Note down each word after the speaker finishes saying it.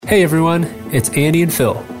Hey everyone, it's Andy and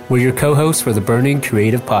Phil. We're your co-hosts for the Burning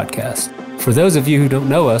Creative Podcast. For those of you who don't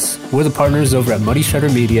know us, we're the partners over at Muddy Shutter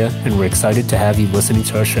Media, and we're excited to have you listening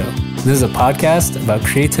to our show. This is a podcast about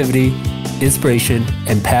creativity, inspiration,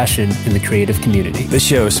 and passion in the creative community. This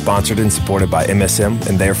show is sponsored and supported by MSM,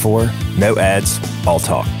 and therefore, no ads, all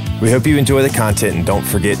talk. We hope you enjoy the content, and don't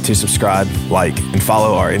forget to subscribe, like, and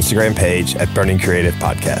follow our Instagram page at Burning Creative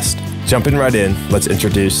Podcast. Jumping right in, let's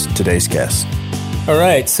introduce today's guest. All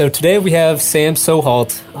right, so today we have Sam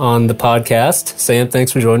Soholt on the podcast. Sam,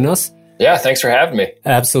 thanks for joining us. Yeah, thanks for having me.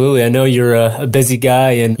 Absolutely. I know you're a busy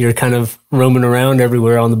guy and you're kind of roaming around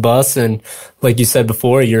everywhere on the bus. And like you said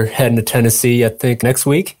before, you're heading to Tennessee, I think, next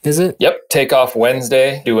week, is it? Yep. Take off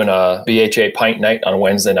Wednesday, doing a BHA pint night on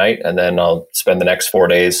Wednesday night. And then I'll spend the next 4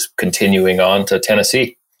 days continuing on to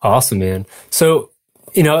Tennessee. Awesome, man. So,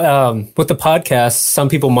 with the podcast, some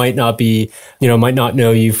people might not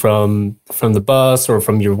know you from the bus or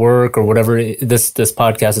from your work or whatever. This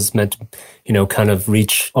podcast is meant to, kind of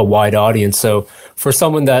reach a wide audience. So for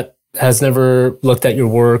someone that has never looked at your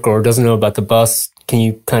work or doesn't know about the bus, can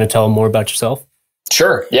you kind of tell them more about yourself?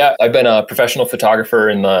 Sure. Yeah. I've been a professional photographer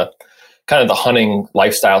in the kind of the hunting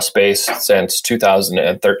lifestyle space since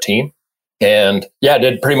 2013. And yeah, I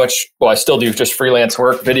did pretty much, I still do just freelance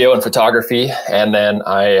work, video and photography. And then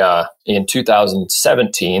in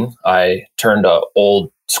 2017, I turned an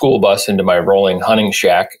old school bus into my rolling hunting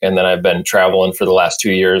shack. And then I've been traveling for the last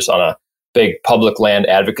 2 years on a big public land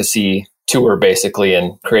advocacy tour, basically,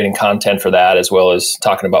 and creating content for that, as well as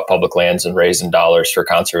talking about public lands and raising dollars for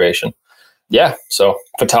conservation. Yeah. So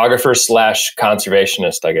photographer /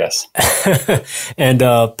 conservationist, I guess. And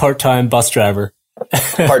part-time bus driver.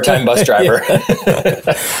 Part-time bus driver.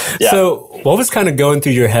 Yeah. So what was kind of going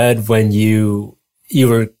through your head when you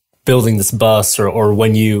were building this bus or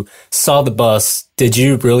when you saw the bus? Did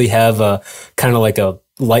you really have a kind of like a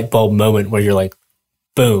light bulb moment where you're like,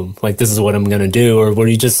 boom, like this is what I'm going to do? Or were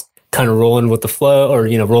you just kind of rolling with the flow or,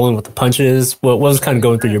 rolling with the punches? What was kind of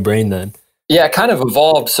going through your brain then? Yeah, it kind of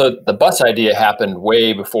evolved. So the bus idea happened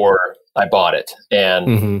way before I bought it.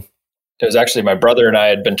 And It was actually my brother and I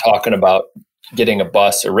had been talking about getting a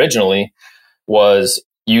bus originally, was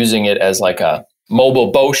using it as like a mobile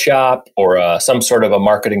bow shop or some sort of a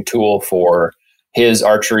marketing tool for his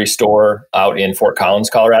archery store out in Fort Collins,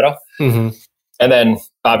 Colorado. And then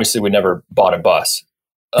obviously we never bought a bus.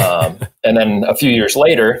 And then a few years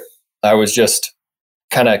later, I was just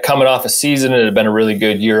kind of coming off a season. It had been a really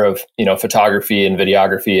good year of, photography and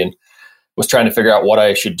videography, and was trying to figure out what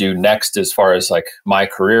I should do next as far as like my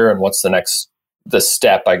career and what's the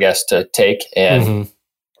step, I guess, to take. And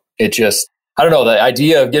it just, I don't know, the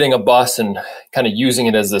idea of getting a bus and kind of using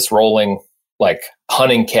it as this rolling like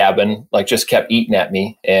hunting cabin, like just kept eating at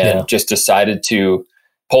me, and just decided to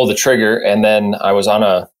pull the trigger. And then I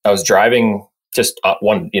was driving just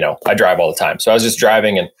I drive all the time. So I was just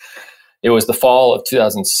driving, and it was the fall of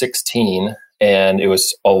 2016. And it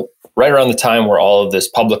was right around the time where all of this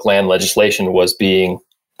public land legislation was being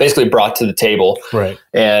basically brought to the table. Right.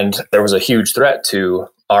 And there was a huge threat to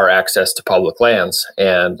our access to public lands.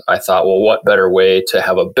 And I thought, well, what better way to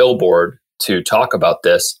have a billboard to talk about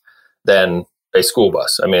this than a school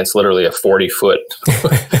bus? I mean, it's literally a 40-foot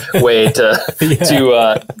way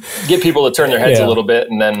to get people to turn their heads a little bit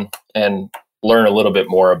and learn a little bit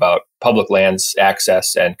more about public lands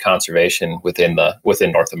access and conservation within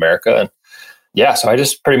North America. And yeah, so I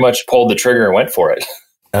just pretty much pulled the trigger and went for it.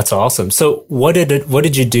 That's awesome. So what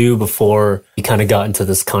did you do before you kind of got into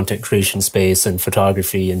this content creation space and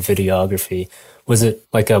photography and videography? Was it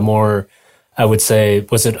like was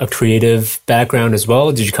it a creative background as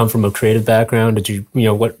well? Did you come from a creative background? Did you,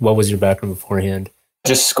 what was your background beforehand?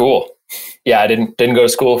 Just school. Yeah, I didn't go to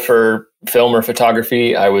school for film or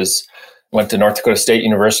photography. I went to North Dakota State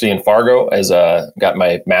University in Fargo got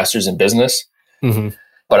my master's in business.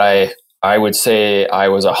 But I would say I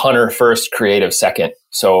was a hunter first, creative second.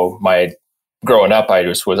 So growing up, I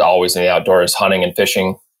just was always in the outdoors, hunting and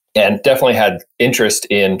fishing, and definitely had interest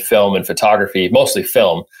in film and photography, mostly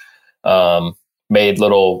film. Made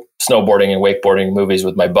little snowboarding and wakeboarding movies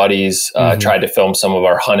with my buddies, tried to film some of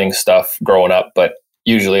our hunting stuff growing up, but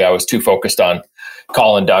usually I was too focused on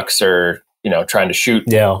calling ducks or, trying to shoot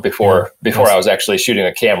before I was actually shooting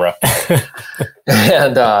a camera.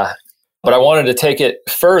 But I wanted to take it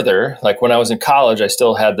further. Like when I was in college, I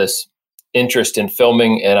still had this interest in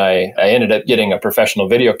filming, and I ended up getting a professional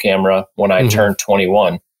video camera when I turned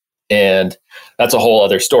 21. And that's a whole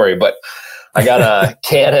other story, but I got a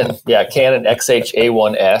Canon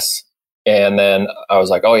XH-A1S. And then I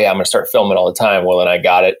was like, oh yeah, I'm going to start filming all the time. Well, then I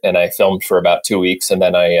got it and I filmed for about 2 weeks. And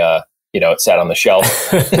then I it sat on the shelf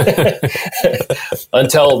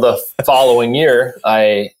until the following year.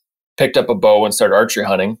 I picked up a bow and started archery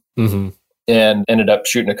hunting, and ended up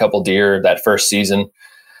shooting a couple deer that first season.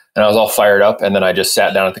 And I was all fired up. And then I just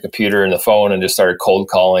sat down at the computer and the phone and just started cold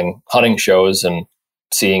calling hunting shows and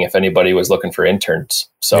seeing if anybody was looking for interns.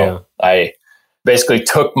 So I basically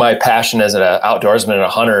took my passion as an outdoorsman and a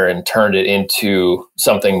hunter and turned it into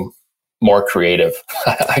something more creative,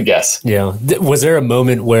 I guess. Yeah. Was there a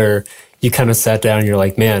moment where you kind of sat down and you're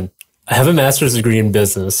like, man, I have a master's degree in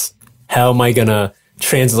business. How am I going to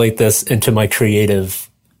translate this into my creative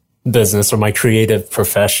business or my creative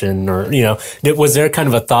profession? Or, was there kind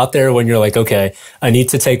of a thought there when you're like, okay, I need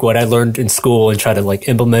to take what I learned in school and try to like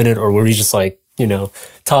implement it? Or were you just like,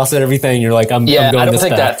 toss at everything? You're like, I'm going I don't this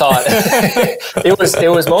think path. that thought.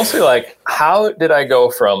 It was mostly like, how did I go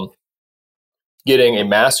from getting a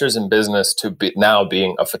master's in business to now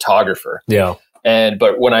being a photographer? Yeah.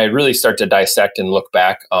 But when I really start to dissect and look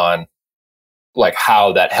back on like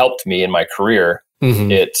how that helped me in my career,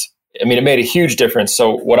 it made a huge difference.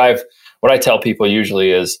 So what I tell people usually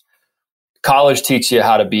is college teaches you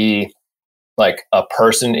how to be like a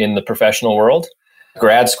person in the professional world.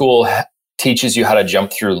 Grad school teaches you how to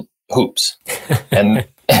jump through hoops and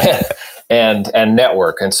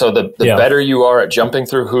network. And so the better you are at jumping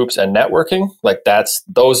through hoops and networking, like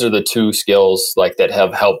those are the two skills like that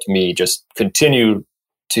have helped me just continue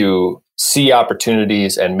to see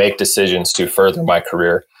opportunities and make decisions to further my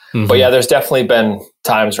career. But yeah, there's definitely been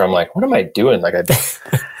times where I'm like, what am I doing? Like I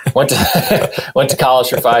went to college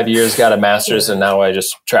for 5 years, got a master's, and now I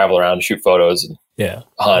just travel around and shoot photos and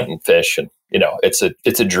hunt and fish. And,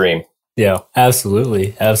 it's a dream. Yeah,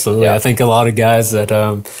 absolutely. Absolutely. Yeah. I think a lot of guys that,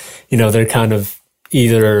 they're kind of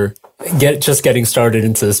either just getting started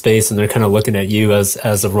into the space and they're kind of looking at you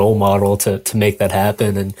as a role model to make that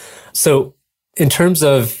happen. And so in terms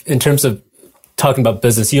of talking about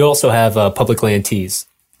business, you also have Public Land Tees,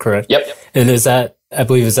 correct? Yep. And is that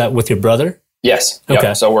with your brother? Yes. Okay.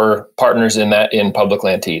 Yep. So we're partners in Public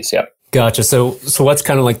Land Tees. Yep. Gotcha. So what's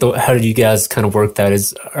kind of like how did you guys kind of work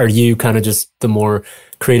that? Are you kind of just the more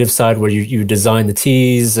creative side where you design the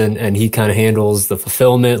tees and he kind of handles the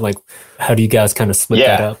fulfillment? Like, how do you guys kind of split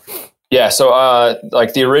that up? Yeah. So,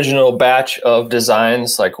 like the original batch of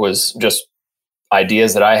designs, like was just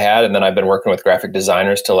ideas that I had. And then I've been working with graphic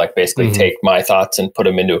designers to like basically take my thoughts and put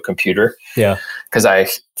them into a computer. Yeah. Cause I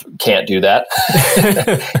can't do that.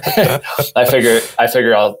 I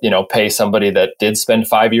figure I'll, pay somebody that did spend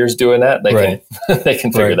 5 years doing that. They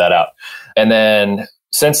can figure that out. And then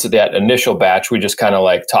since that initial batch, we just kind of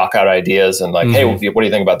like talk out ideas and like, hey, what do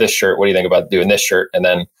you think about this shirt? What do you think about doing this shirt? And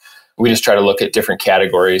then we just try to look at different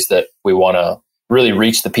categories that we want to really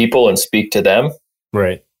reach the people and speak to them.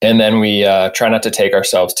 Right. And then we try not to take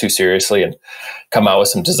ourselves too seriously and come out with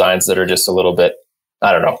some designs that are just a little bit,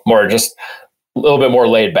 I don't know, just a little bit more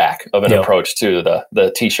laid back of an approach to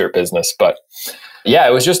the t-shirt business. But yeah,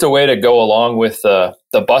 it was just a way to go along with the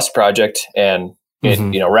bus project. And,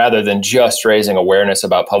 rather than just raising awareness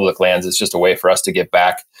about public lands, it's just a way for us to give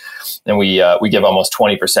back. And we give almost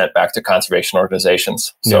 20% back to conservation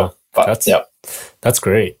organizations. So that's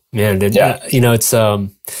great, man.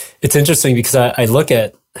 It's interesting because I look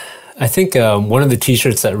at, I think one of the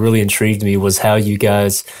t-shirts that really intrigued me was how you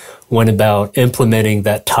guys went about implementing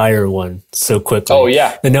that tire one so quickly. Oh,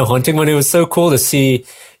 yeah. The no hunting one. It was so cool to see.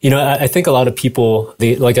 I think a lot of people,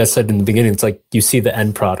 like I said in the beginning, it's like you see the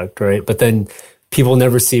end product, right? But then people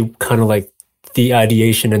never see kind of like the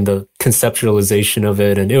ideation and the conceptualization of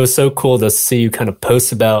it. And it was so cool to see you kind of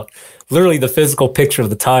post about literally the physical picture of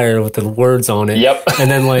the tire with the words on it. Yep. And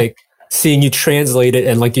then like seeing you translate it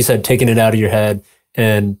and like you said, taking it out of your head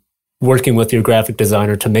and working with your graphic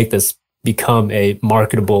designer to make this become a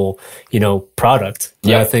marketable, product.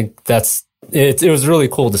 Yeah. I think it was really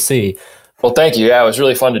cool to see. Well, thank you. Yeah, it was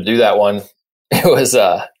really fun to do that one. It was,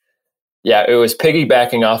 it was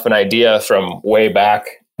piggybacking off an idea from way back.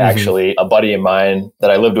 Actually, a buddy of mine that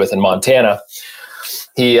I lived with in Montana,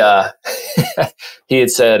 he he had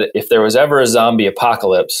said, if there was ever a zombie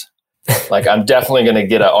apocalypse, like I'm definitely going to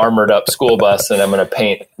get an armored up school bus and I'm going to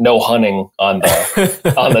paint no hunting on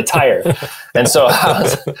the tire. And so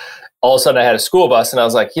all of a sudden I had a school bus and I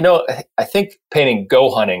was like, I think painting go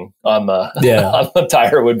hunting on the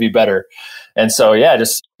tire would be better. And so,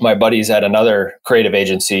 just my buddies at another creative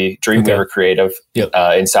agency, Dreamweaver Creative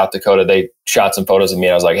in South Dakota, they shot some photos of me.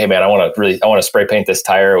 And I was like, hey man, I want to spray paint this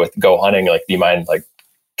tire with go hunting. Like, do you mind like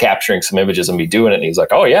capturing some images of me doing it? And he's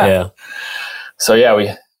like, oh yeah. So we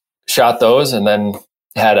shot those and then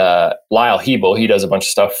had Lyle Hebel. He does a bunch of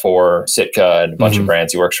stuff for Sitka and a bunch of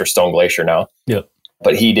brands. He works for Stone Glacier now. Yep.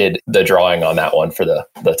 But he did the drawing on that one for the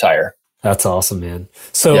tire. That's awesome, man.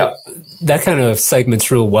 So Yeah. that kind of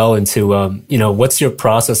segments real well into, you know, what's your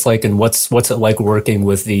process like, and what's it like working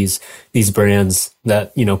with these brands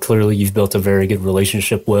that, you know, clearly you've built a very good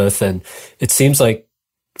relationship with. And it seems like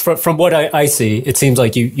from what I see, it seems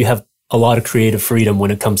like you have a lot of creative freedom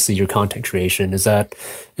when it comes to your content creation. Is that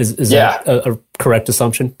a correct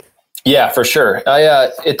assumption? Yeah, for sure.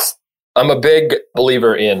 I'm a big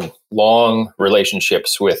believer in long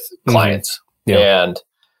relationships with clients. Yeah. And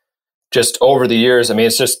just over the years, I mean,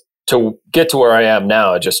 it's just to get to where I am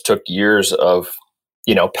now, it just took years of,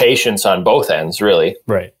 you know, patience on both ends, really.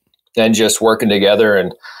 Right. And just working together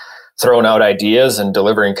and throwing out ideas and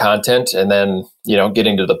delivering content. And then, you know,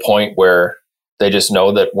 getting to the point where they just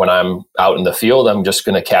know that when I'm out in the field, I'm just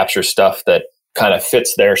going to capture stuff that kind of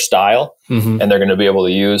fits their style, and they're going to be able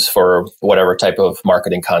to use for whatever type of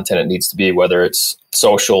marketing content it needs to be, whether it's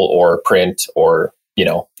social or print or, you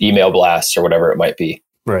know, email blasts or whatever it might be.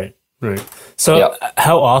 Right. Right. So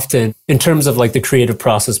how often, in terms of like the creative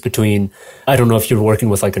process between, I don't know if you're working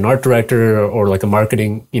with like an art director or like a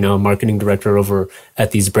marketing director over at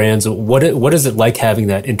these brands, what is it like having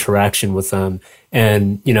that interaction with them?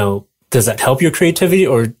 And, you know, does that help your creativity,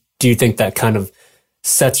 or do you think that kind of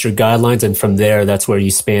sets your guidelines, and from there, that's where you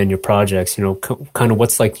span your projects? You know, kind of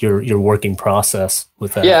what's like your working process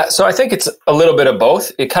with that? Yeah. So I think it's a little bit of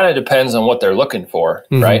both. It kind of depends on what they're looking for,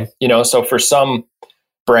 right? You know, so for some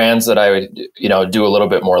brands that I would, you know, do a little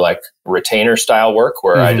bit more like retainer style work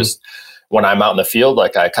where I just, when I'm out in the field,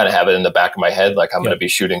 like I kind of have it in the back of my head, like I'm going to be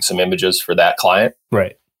shooting some images for that client.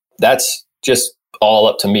 Right. That's just all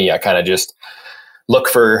up to me. I kind of just look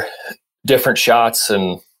for different shots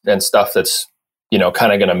and stuff that's, you know,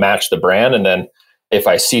 kind of going to match the brand. And then if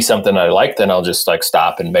I see something I like, then I'll just like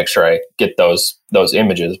stop and make sure I get those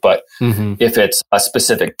images. But if it's a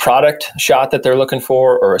specific product shot that they're looking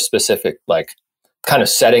for, or a specific like kind of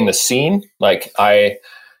setting the scene, like I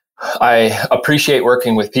appreciate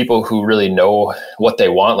working with people who really know what they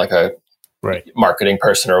want, like a marketing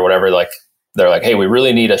person or whatever. Like they're like, hey, we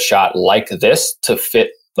really need a shot like this to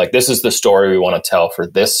fit. Like this is the story we want to tell for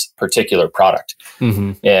this particular product.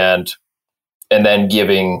 And then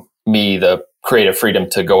giving me the creative freedom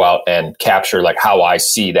to go out and capture like how I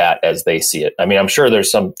see that as they see it. I mean, I'm sure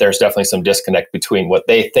there's definitely some disconnect between what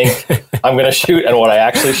they think I'm going to shoot and what I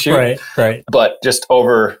actually shoot. Right. But just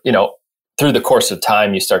over, you know, through the course of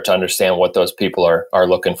time, you start to understand what those people are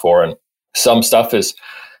looking for. And some stuff is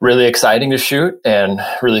really exciting to shoot and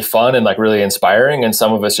really fun and like really inspiring. And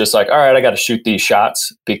some of it's just like, all right, I got to shoot these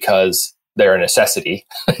shots because they're a necessity.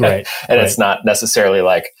 And it's not necessarily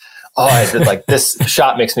like, oh, I did like this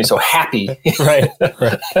shot makes me so happy.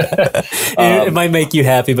 It might make you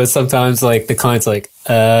happy, but sometimes like the client's like,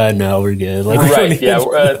 no, we're good. Like,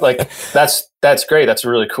 like that's great. That's a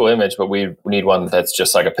really cool image, but we need one that's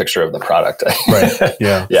just like a picture of the product.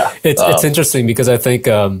 Yeah. It's interesting because I think,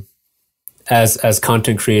 as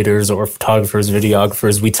content creators or photographers,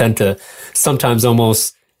 videographers, we tend to sometimes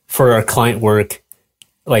almost for our client work,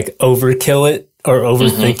 like overkill it or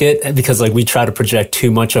overthink it, because like we try to project too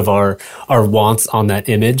much of our wants on that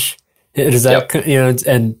image. Is that, you know,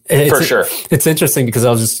 and for sure. It's interesting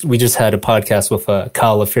because we just had a podcast with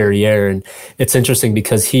Kyle LaFerriere, and it's interesting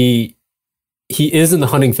because he is in the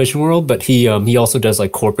hunting fishing world, but he also does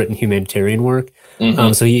like corporate and humanitarian work.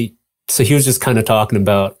 So he was just kind of talking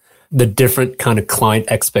about the different kind of client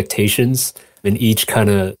expectations in each kind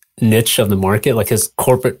of niche of the market. Like his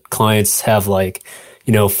corporate clients have like,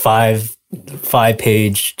 you know,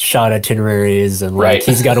 5-page shot itineraries, and like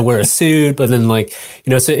he's got to wear a suit, but then like,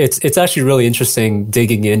 you know, so it's actually really interesting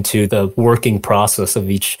digging into the working process of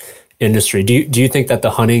each industry. Do you think that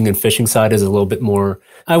the hunting and fishing side is a little bit more,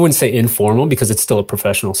 I wouldn't say informal because it's still a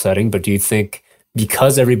professional setting, but do you think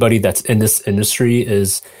because everybody that's in this industry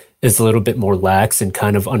is a little bit more lax and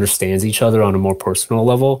kind of understands each other on a more personal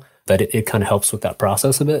level, that it kind of helps with that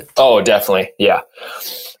process a bit? Oh, definitely. Yeah.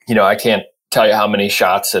 You know, I can't tell you how many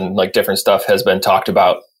shots and like different stuff has been talked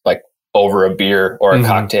about like over a beer or a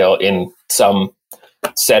cocktail in some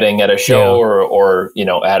setting at a show or, you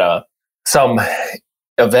know, at some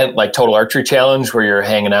event like Total Archery Challenge where you're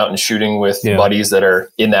hanging out and shooting with buddies that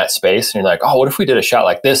are in that space. And you're like, oh, what if we did a shot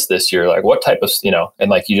like this year? Like what type of, you know,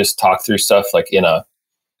 and like you just talk through stuff like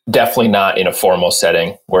definitely not in a formal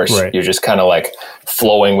setting where you're just kind of like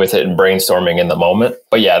flowing with it and brainstorming in the moment.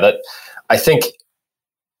 But yeah, I think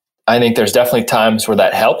there's definitely times where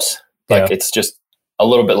that helps. Like it's just a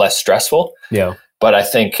little bit less stressful. Yeah. But I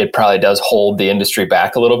think it probably does hold the industry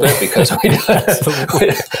back a little bit because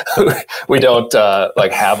we don't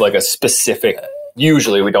have like a specific,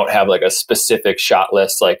 usually we don't have like a specific shot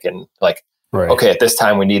list, like in like okay, at this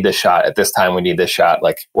time we need this shot. At this time we need this shot.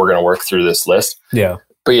 Like we're going to work through this list. Yeah.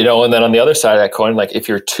 But, and then on the other side of that coin, like if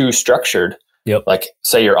you're too structured, like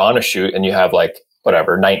say you're on a shoot and you have like,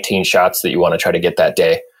 19 shots that you want to try to get that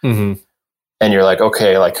day. Mm-hmm. And you're like,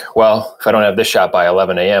 okay, like, well, if I don't have this shot by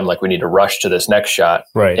 11 a.m., like we need to rush to this next shot.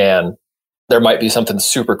 Right. And there might be something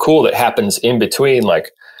super cool that happens in between,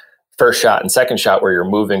 like first shot and second shot where you're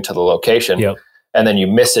moving to the location. Yep. And then you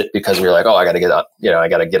miss it because you're like, oh, I got to get on, I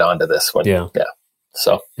got to get onto this one. Yeah.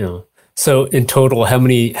 So in total, how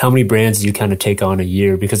many brands do you kind of take on a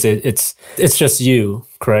year? Because it's just you,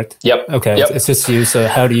 correct? Yep. Okay. Yep. It's just you. So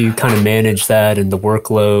how do you kind of manage that and the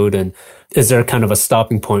workload? And is there kind of a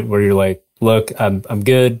stopping point where you're like, look, I'm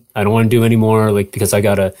good. I don't want to do anymore. Like, because I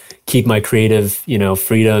got to keep my creative,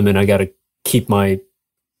 freedom, and I got to keep my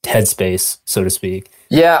headspace, so to speak.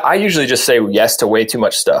 Yeah. I usually just say yes to way too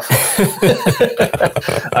much stuff.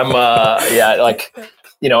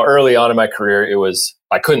 Early on in my career,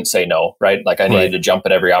 I couldn't say no, right? Like I needed to jump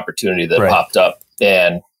at every opportunity that popped up,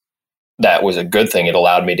 and that was a good thing. It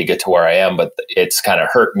allowed me to get to where I am, but it's kind of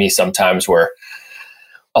hurt me sometimes where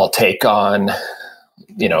I'll take on,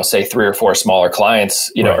 say 3 or 4 smaller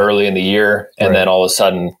clients, early in the year. And then all of a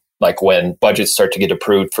sudden, like when budgets start to get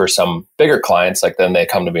approved for some bigger clients, like then they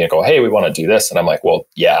come to me and go, hey, we want to do this. And I'm like, well,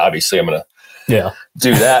 yeah, obviously I'm going to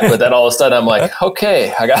do that. But then all of a sudden I'm like,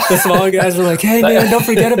 okay, I got the smaller guys are like, hey man, don't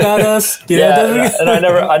forget about us. And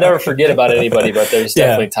I never forget about anybody, but there's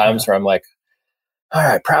definitely times where I'm like, all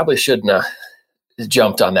right, probably shouldn't have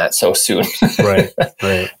jumped on that so soon. Right.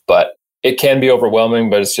 But it can be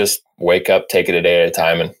overwhelming, but it's just wake up, take it a day at a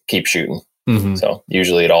time and keep shooting. Mm-hmm. So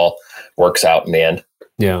usually it all works out in the end.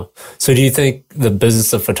 Yeah. So do you think the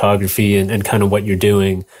business of photography and kind of what you're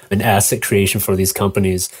doing and asset creation for these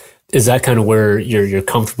companies, is that kind of where you're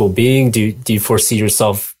comfortable being? Do you foresee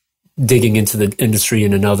yourself digging into the industry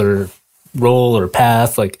in another role or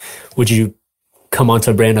path? Like, would you come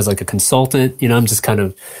onto a brand as like a consultant? I'm just kind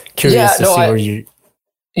of curious to see where you...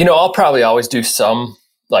 I'll probably always do some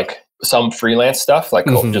freelance stuff, like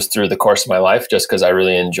just through the course of my life, just because I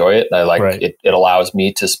really enjoy it. And I like it. It allows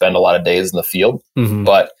me to spend a lot of days in the field. Mm-hmm.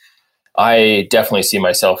 But I definitely see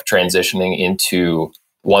myself transitioning into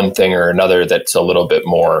one thing or another that's a little bit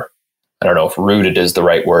more, I don't know if rooted is the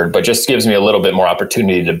right word, but just gives me a little bit more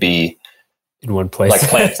opportunity to be in one place. Like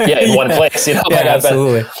plants. Yeah, in one place.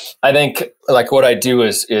 Absolutely. I think like what I do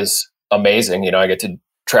is amazing. I get to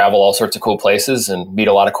travel all sorts of cool places and meet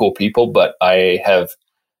a lot of cool people, but I have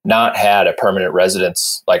not had a permanent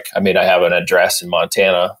residence. Like, I have an address in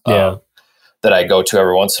Montana that I go to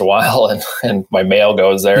every once in a while, and my mail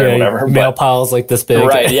goes there and whatever. Mail piles like this big.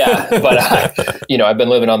 Right. Yeah. But I've been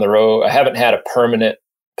living on the road. I haven't had a permanent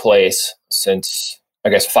place since, I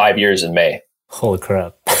guess, 5 years in May. Holy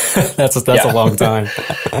crap. That's a long time.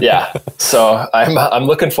 Yeah. So I'm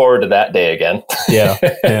looking forward to that day again.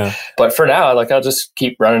 Yeah. But for now, I'll just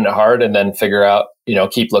keep running it hard and then figure out,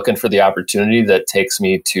 keep looking for the opportunity that takes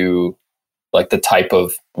me to like the type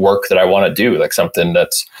of work that I want to do, like something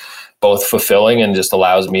that's both fulfilling and just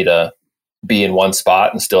allows me to be in one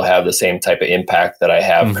spot and still have the same type of impact that I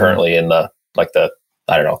have currently in the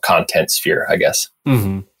content sphere, I guess.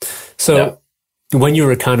 Mm-hmm. So when you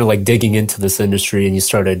were kind of like digging into this industry and you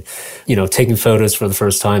started, taking photos for the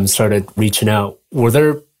first time, started reaching out, were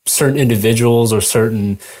there certain individuals or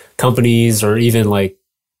certain companies or even like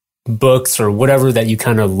books or whatever that you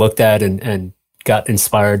kind of looked at and got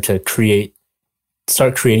inspired to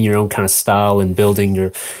start creating your own kind of style and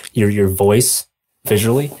building your voice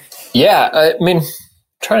visually? Yeah.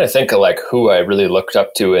 Trying to think of like who I really looked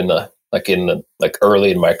up to in the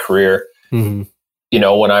early in my career. Mm-hmm.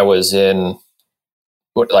 When I was in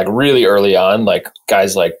like really early on, like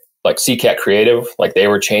guys like CCAT Creative, like they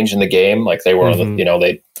were changing the game. Like they were,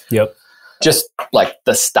 just like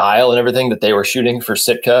the style and everything that they were shooting for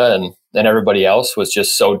Sitka and everybody else was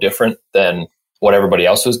just so different than what everybody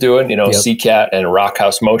else was doing, CCAT and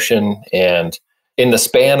Rockhouse Motion. And in the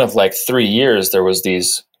span of like 3 years, there was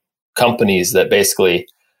these companies that basically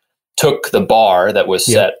took the bar that was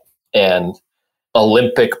set and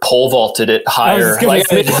Olympic pole vaulted it higher. Blew it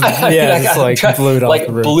off the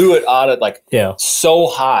roof. Blew it out at so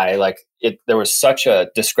high. Like there was such a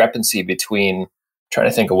discrepancy between, trying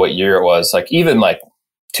to think of what year it was, like even like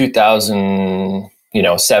 2000,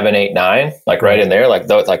 7, 8, 9, like right in there,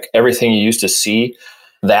 like everything you used to see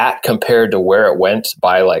that compared to where it went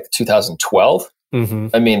by like 2012.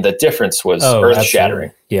 Mm-hmm. The difference was earth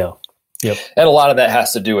shattering. Yeah. Yep. And a lot of that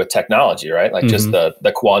has to do with technology, right? Like just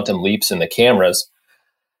the quantum leaps in the cameras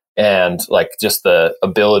and like just the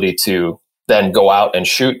ability to then go out and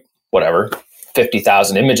shoot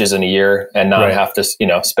 50,000 images in a year and not have to,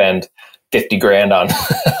 spend 50 grand on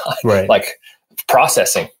right. like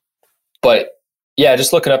processing. But yeah,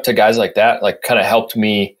 just looking up to guys like that, like kind of helped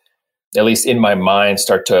me, at least in my mind,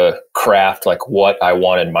 start to craft like what I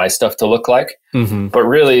wanted my stuff to look like. Mm-hmm. But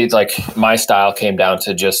really, like my style came down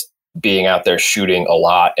to just being out there shooting a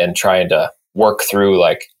lot and trying to work through,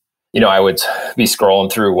 like, I would be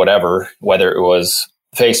scrolling through whatever, whether it was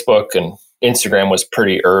Facebook, and Instagram was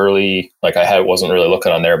pretty early. Like wasn't really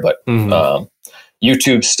looking on there, but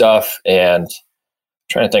YouTube stuff, and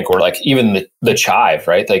trying to think where, like, even the chive,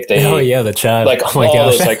 right? Like the chive, like all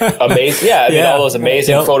those like amazing, all those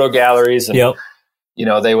amazing photo galleries, and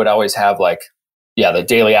they would always have like, the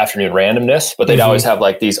daily afternoon randomness, but they'd always have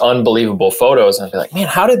like these unbelievable photos, and I'd be like, man,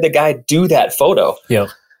 how did the guy do that photo?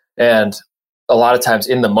 And a lot of times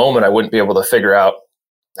in the moment, I wouldn't be able to figure out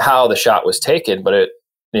how the shot was taken, but it,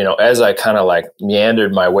 as I kind of like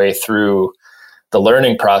meandered my way through the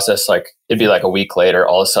learning process, like it'd be like a week later,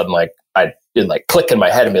 all of a sudden, like it'd like click in my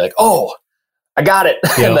head and be like, oh, I got it.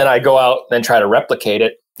 And then I go out and try to replicate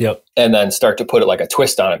it. And then start to put it like a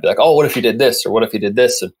twist on it. Be like, oh, what if you did this? Or what if you did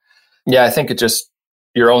this? And I think it just,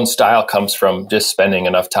 your own style comes from just spending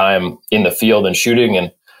enough time in the field and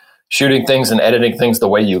shooting things and editing things the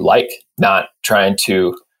way you like, not trying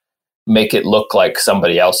to make it look like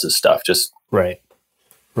somebody else's stuff. Just right.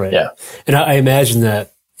 Yeah. And I imagine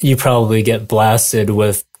that you probably get blasted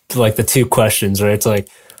with like the two questions, right? It's like,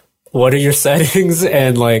 what are your settings?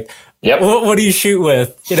 And like, what do you shoot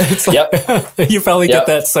with? It's like, you probably get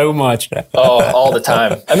that so much. All the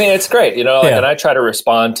time. I mean, it's great, and I try to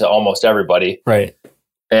respond to almost everybody. Right.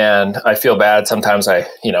 And I feel bad sometimes I,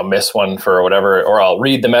 miss one for whatever, or I'll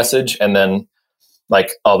read the message and then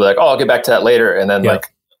like, I'll be like, oh, I'll get back to that later. And then like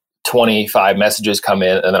 25 messages come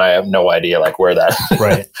in and then I have no idea like where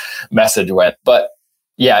that message went. But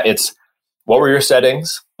yeah, it's, what were your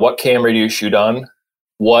settings? What camera do you shoot on?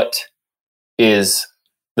 What is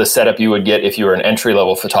the setup you would get if you were an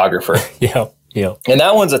entry-level photographer? And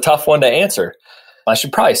that one's a tough one to answer. I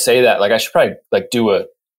should probably say that. Like, I should probably like do an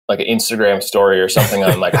Instagram story or something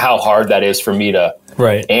on like how hard that is for me to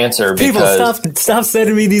answer. People, stop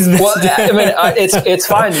sending me these messages. Well, I mean, it's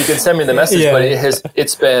fine. You can send me the message, but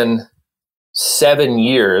it's been 7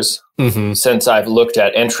 years since I've looked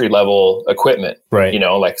at entry-level equipment. Right.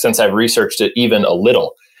 Like since I've researched it even a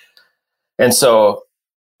little. And so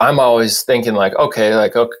I'm always thinking like, okay,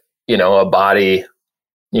 a body,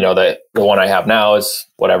 the one I have now is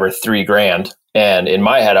whatever, $3,000. And in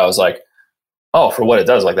my head, I was like, oh, for what it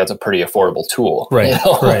does, like that's a pretty affordable tool. Right.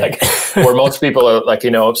 Like, where most people are like,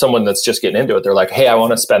 someone that's just getting into it, they're like, hey, I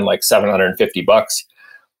want to spend like $750.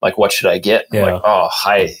 Like, what should I get? I'm like, oh,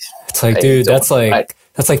 hi. It's like, dude, that's like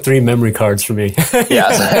 3 memory cards for me.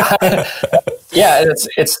 Yeah, and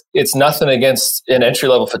it's nothing against an entry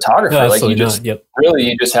level photographer. No, like you just really,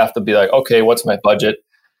 you just have to be like, okay, what's my budget,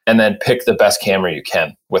 and then pick the best camera you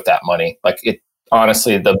can with that money. Like it,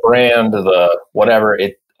 honestly, the brand, the whatever,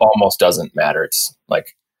 it almost doesn't matter. It's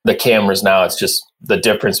like the cameras now. It's just the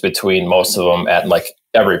difference between most of them at like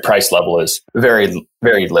every price level is very,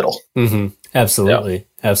 very little. Absolutely.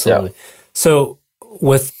 So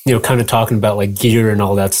with kind of talking about like gear and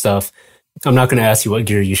all that stuff, I'm not going to ask you what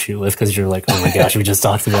gear you shoot with because you're like, oh my gosh, we just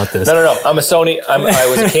talked about this. No. I'm a Sony. I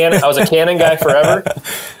was a Canon guy forever.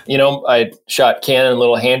 I shot Canon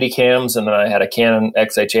little handy cams, and then I had a Canon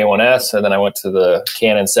XH-A1S, and then I went to the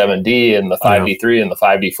Canon 7D and the 5D3 and the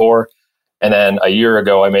 5D4, and then a year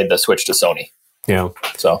ago I made the switch to Sony. Yeah.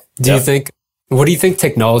 So, what do you think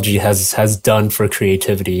technology has done for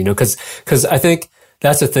creativity? Because I think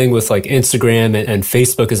that's the thing with like Instagram and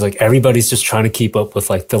Facebook is like everybody's just trying to keep up with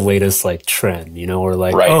like the latest like trend, or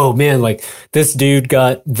like, oh man, like this dude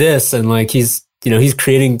got this and like he's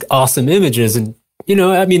creating awesome images. And,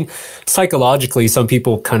 I mean, psychologically, some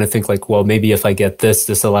people kind of think like, well, maybe if I get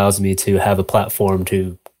this allows me to have a platform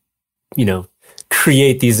to,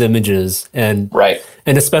 create these images. And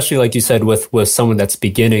especially like you said, with someone that's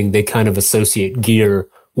beginning, they kind of associate gear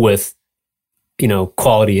with,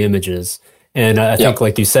 quality images. And I think,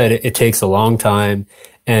 like you said, it takes a long time,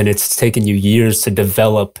 and it's taken you years to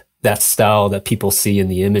develop that style that people see in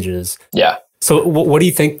the images. Yeah. So what do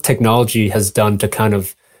you think technology has done to kind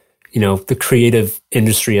of, the creative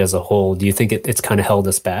industry as a whole? Do you think it's kind of held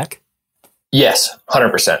us back? Yes,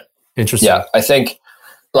 100%. Interesting. Yeah, I think,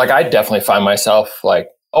 like, I definitely find myself like,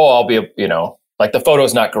 oh, I'll be, like the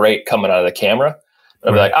photo's not great coming out of the camera.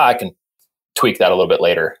 I'll be like, I can tweak that a little bit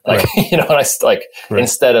later. Like, and I like,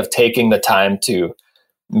 instead of taking the time to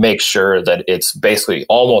make sure that it's basically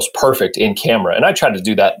almost perfect in camera. And I try to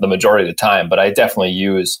do that the majority of the time, but I definitely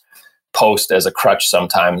use post as a crutch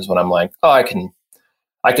sometimes when I'm like, oh, I can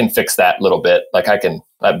I can fix that little bit. Like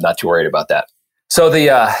I'm not too worried about that. So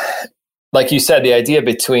like you said, the idea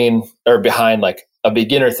behind like a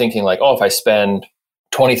beginner thinking like, oh, if I spend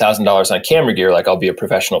 $20,000 on camera gear, like I'll be a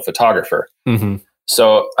professional photographer. Mm-hmm.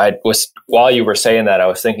 So while you were saying that, I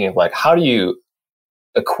was thinking of like, how do you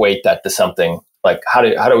equate that to something? Like how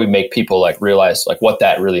do we make people like realize like what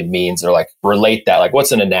that really means, or like relate that? Like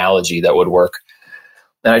what's an analogy that would work?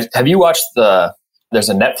 And have you watched there's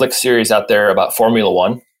a Netflix series out there about Formula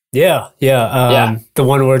One? Yeah. The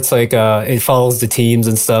one where it's like it follows the teams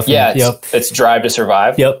and stuff. Yeah, it's Drive to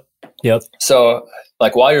Survive. Yep. So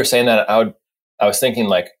like while you were saying that, I was thinking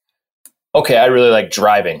like, okay, I really like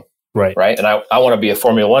driving. Right. And I want to be a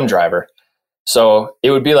Formula One driver. So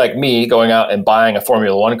it would be like me going out and buying a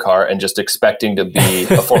Formula One car and just expecting to be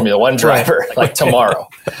a Formula One driver like tomorrow.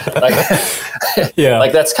 Like, yeah.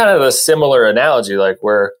 Like that's kind of a similar analogy, like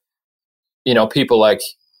where, people like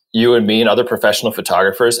you and me and other professional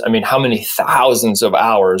photographers, I mean, how many thousands of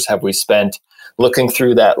hours have we spent looking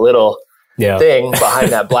through that little thing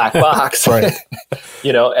behind that black box, right?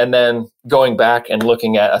 And then going back and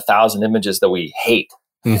looking at 1,000 images that we hate.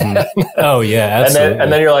 Mm-hmm. Oh yeah, absolutely.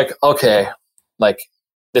 And then you're like, okay, like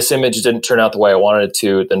this image didn't turn out the way I wanted it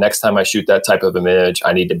to. The next time I shoot that type of image,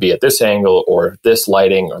 I need to be at this angle or this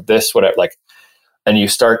lighting or this whatever. Like, and you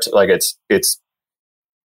start to, like it's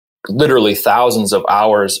literally thousands of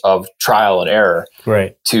hours of trial and error,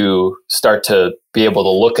 right? To start to be able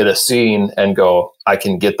to look at a scene and go, I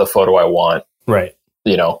can get the photo I want, right?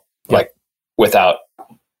 Like without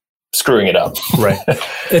screwing it up. Right.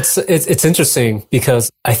 It's interesting because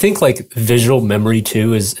I think like visual memory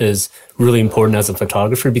too is really important as a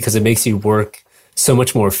photographer, because it makes you work so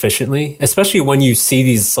much more efficiently, especially when you see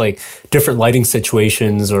these like different lighting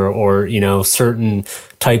situations or certain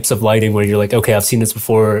types of lighting where you're like, okay, I've seen this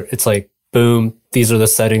before. It's like, boom, these are the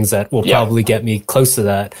settings that will probably get me close to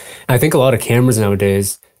that. And I think a lot of cameras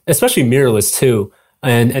nowadays, especially mirrorless too,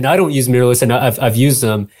 and I don't use mirrorless, and I've used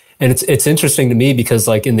them. And it's interesting to me because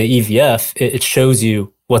like in the EVF, it shows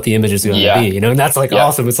you what the image is going to be, and that's like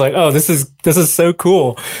awesome. It's like, oh, this is so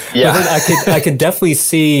cool. Yeah. But then I could definitely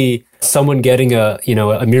see someone getting a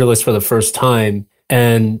mirrorless for the first time,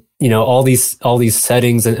 and all these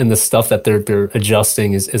settings and the stuff that they're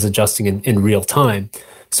adjusting is adjusting in real time.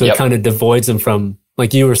 So it kind of devoids them from,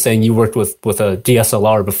 like you were saying, you worked with a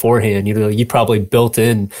DSLR beforehand. You probably built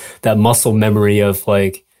in that muscle memory of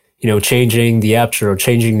like, changing the aperture or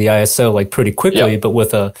changing the ISO like pretty quickly,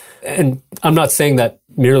 but and I'm not saying that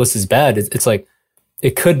mirrorless is bad. It's like,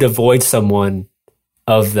 it could devoid someone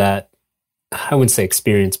of that, I wouldn't say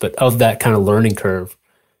experience, but of that kind of learning curve.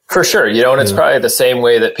 For sure. And it's probably the same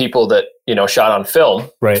way that people that, shot on film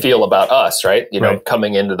feel about us, right?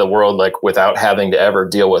 Coming into the world, like without having to ever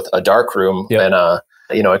deal with a dark room and,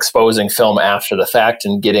 exposing film after the fact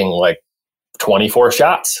and getting like 24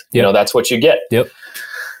 shots, that's what you get. Yep.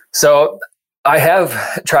 So I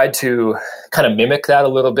have tried to kind of mimic that a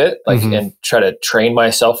little bit, like, and try to train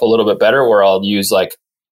myself a little bit better, where I'll use like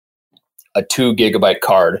a 2 gigabyte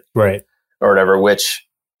card, right, or whatever, which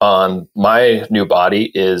on my new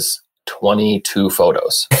body is 22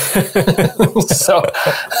 photos. So,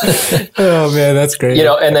 oh man, that's great.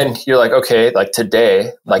 And then you're like, okay, like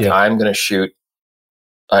today, like I'm going to shoot,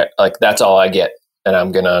 like that's all I get. And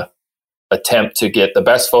I'm going to attempt to get the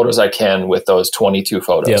best photos I can with those 22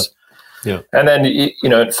 photos. Yeah. And then,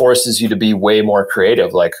 it forces you to be way more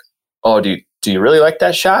creative. Like, oh, do you really like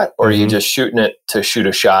that shot? Or are you just shooting it to shoot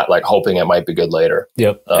a shot, like hoping it might be good later?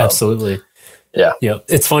 Yep. Absolutely. Yeah. Yep.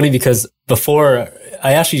 It's funny because before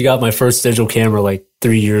I actually got my first digital camera like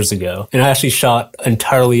 3 years ago, and I actually shot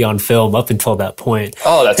entirely on film up until that point.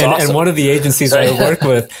 Oh, that's awesome. And one of the agencies I worked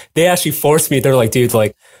with, they actually forced me. They're like, dude,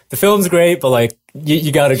 like the film's great, but like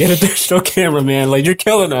you got to get a digital camera, man. Like you're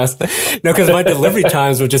killing us. Because my delivery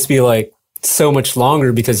times would just be like so much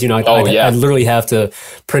longer because, I'd literally have to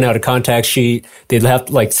print out a contact sheet. They'd have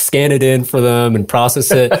to like scan it in for them and process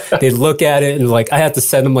it. They'd look at it and like, I had to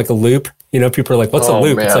send them like a loop. People are like, what's a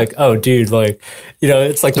loop? Man. It's like, oh dude, like,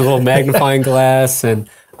 it's like the little magnifying glass. And,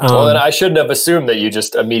 well, then I shouldn't have assumed that you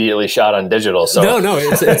just immediately shot on digital. So no,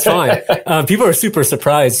 it's fine. People are super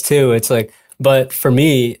surprised too. It's like, but for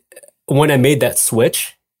me, when I made that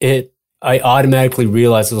switch, I automatically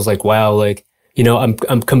realized it was like, wow, like,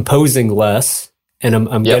 I'm composing less and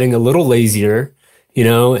I'm getting a little lazier,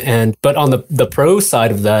 but on the pro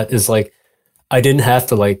side of that is like, I didn't have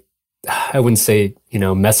to like, I wouldn't say,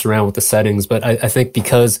 mess around with the settings, but I think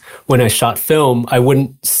because when I shot film, I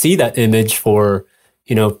wouldn't see that image for,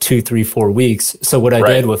 2, 3, 4 weeks. So what I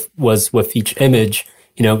did was with each image,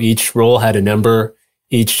 each roll had a number,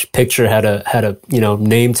 each picture had a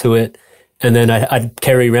name to it. And then I'd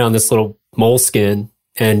carry around this little moleskin,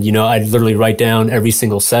 and, you know, I'd literally write down every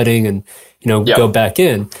single setting and, you know, go back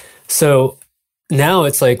in. So now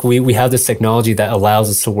it's like we have this technology that allows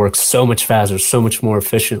us to work so much faster, so much more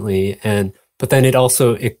efficiently. But then it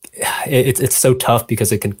also, it's so tough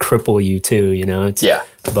because it can cripple you too, you know?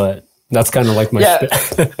 But that's kind of like my...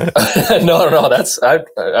 No,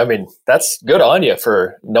 I mean, that's good on you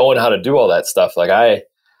for knowing how to do all that stuff. Like I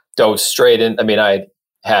dove straight in. I mean, I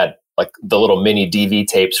had like the little mini DV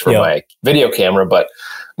tapes for my video camera, but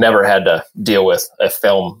never had to deal with a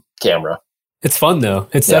film camera. It's fun though.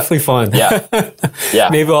 It's definitely fun. Yeah.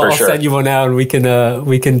 Maybe I'll send you one out and we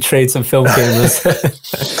can trade some film cameras.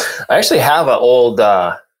 I actually have an old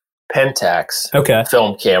Pentax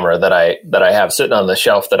film camera that I have sitting on the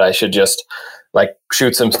shelf that I should just like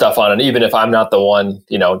shoot some stuff on. And even if I'm not the one,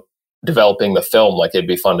 you know, developing the film, like it'd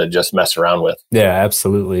be fun to just mess around with. Yeah,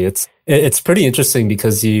 absolutely. It's pretty interesting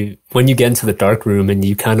because when you get into the dark room and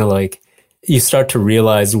you kind of like, you start to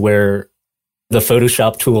realize where the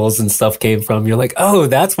Photoshop tools and stuff came from. You're like, oh,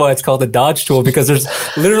 that's why it's called a dodge tool, because there's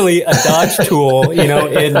literally a dodge tool, you know,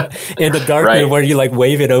 in the dark room where you like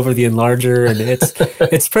wave it over the enlarger. And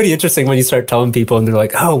it's pretty interesting when you start telling people and they're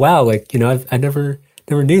like, oh, wow, like, you know, I never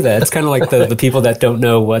knew that. It's kind of like the people that don't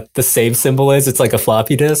know what the save symbol is. It's like a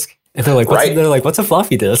floppy disk. And they're like, what's a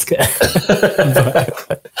floppy disk?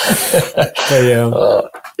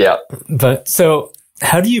 But so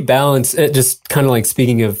how do you balance it? Just kind of like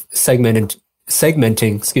speaking of segmenting,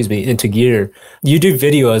 into gear, you do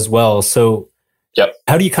video as well. So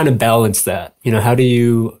how do you kind of balance that? You know, how do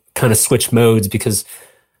you kind of switch modes? Because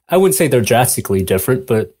I wouldn't say they're drastically different,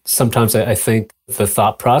 but sometimes I think the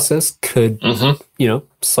thought process could, you know,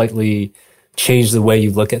 slightly change the way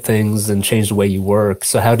you look at things and change the way you work.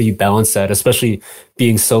 So how do you balance that, especially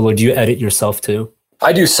being solo? Do you edit yourself too?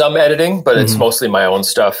 I do some editing, but it's mostly my own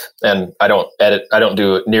stuff. And I don't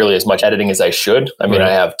do nearly as much editing as I should. I mean, I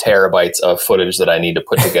have terabytes of footage that I need to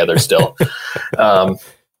put together still.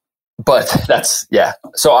 But that's,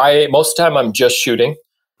 So most of the time I'm just shooting.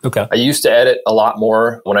 Okay. I used to edit a lot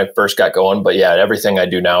more when I first got going, but everything I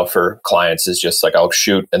do now for clients is just like, I'll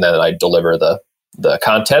shoot and then I deliver the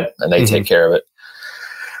content and they take care of it.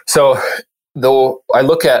 So though I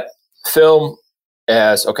look at film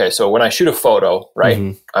as, so when I shoot a photo,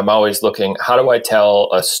 right, I'm always looking, how do I tell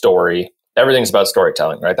a story? Everything's about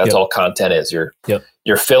storytelling, right? That's all content is. You're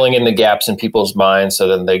filling in the gaps in people's minds so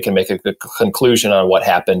then they can make a good conclusion on what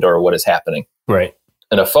happened or what is happening. Right.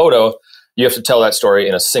 In a photo, you have to tell that story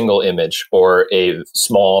in a single image or a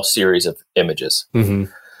small series of images.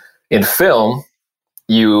 In film,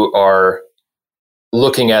 you are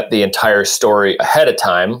looking at the entire story ahead of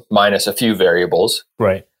time, minus a few variables.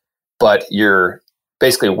 Right. But you're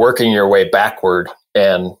basically working your way backward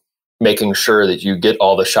and making sure that you get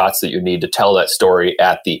all the shots that you need to tell that story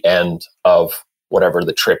at the end of whatever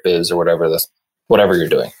the trip is or whatever you're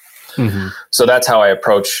doing. So that's how I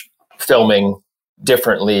approach filming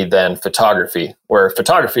differently than photography, where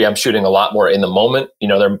photography, I'm shooting a lot more in the moment. You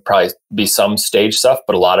know, there'll probably be some stage stuff,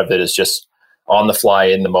 but a lot of it is just on the fly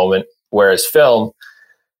in the moment. Whereas film,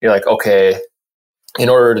 you're like, okay, in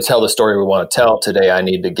order to tell the story we want to tell today, I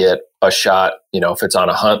need to get a shot, you know, if it's on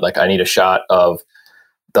a hunt, like I need a shot of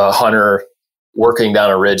the hunter working down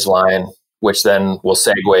a ridge line, which then will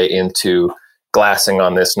segue into glassing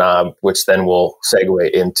on this knob, which then will segue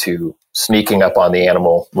into sneaking up on the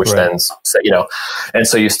animal, which then, you know, and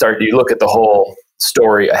so you look at the whole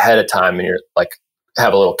story ahead of time and you're like,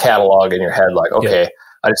 have a little catalog in your head, like, okay,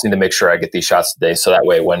 I just need to make sure I get these shots today. So that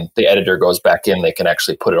way, when the editor goes back in, they can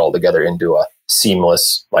actually put it all together into a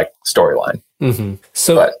seamless like storyline.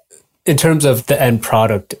 So in terms of the end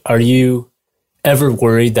product, are you ever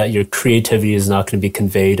worried that your creativity is not going to be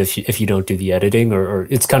conveyed if you don't do the editing, or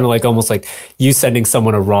it's kind of like almost like you sending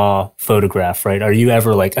someone a raw photograph, right? Are you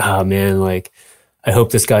ever like, oh man, like I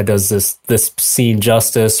hope this guy does this scene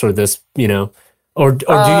justice, or this, you know, or do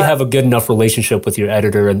you have a good enough relationship with your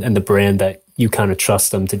editor and the brand that you kind of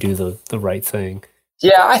trust them to do the right thing?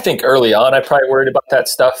 Yeah, I think early on I probably worried about that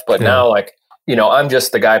stuff, but now like, you know, I'm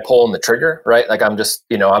just the guy pulling the trigger, right? Like I'm just,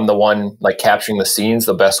 you know, I'm the one like capturing the scenes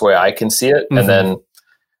the best way I can see it. And then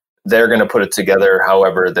they're going to put it together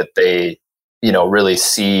however that they, you know, really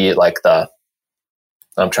see like I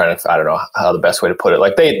don't know how the best way to put it.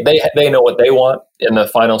 Like they know what they want in the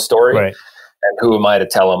final story. Right. And who am I to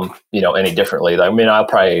tell them, you know, any differently? I mean, I'll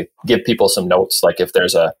probably give people some notes. Like if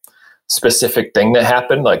there's a specific thing that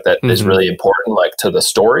happened, like that is really important, like to the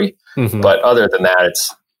story. But other than that,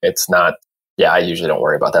 it's not. Yeah, I usually don't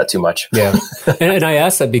worry about that too much. Yeah. And I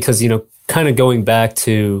ask that because, you know, kind of going back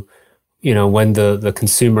to when the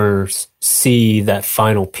consumers see that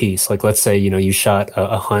final piece, like let's say, you shot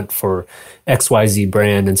a hunt for XYZ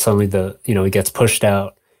brand and suddenly it gets pushed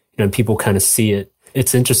out, and people kind of see it.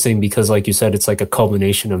 It's interesting because like you said, it's like a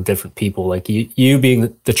culmination of different people, like you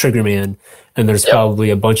being the trigger man, and there's probably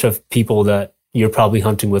a bunch of people that you're probably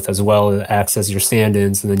hunting with as well that acts as your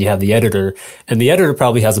stand-ins. And then you have the editor, and the editor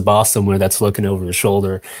probably has a boss somewhere that's looking over his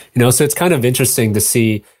shoulder, so it's kind of interesting to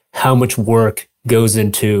see how much work goes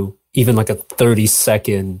into even like a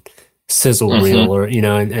 30-second sizzle reel or,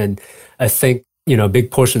 and I think, a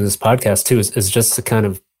big portion of this podcast too is just to kind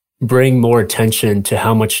of bring more attention to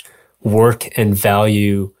how much work and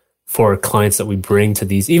value for clients that we bring to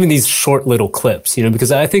even these short little clips,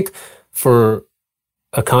 because I think for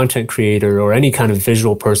a content creator or any kind of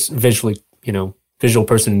visual person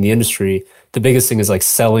in the industry, the biggest thing is like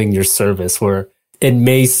selling your service, where it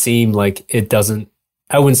may seem like it doesn't,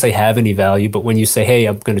 I wouldn't say have any value, but when you say, hey,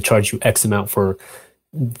 I'm going to charge you X amount for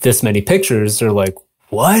this many pictures, they're like,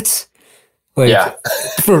 what? Like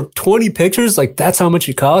for 20 pictures, like that's how much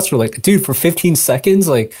it costs? Or like, dude, for 15 seconds,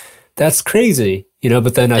 like that's crazy,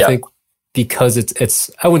 but then I think because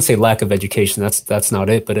it's, I wouldn't say lack of education. That's not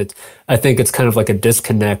it, but I think it's kind of like a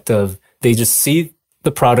disconnect of they just see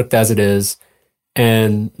the product as it is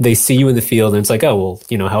and they see you in the field and it's like, oh,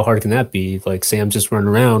 well, how hard can that be? Like Sam just running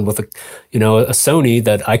around with a Sony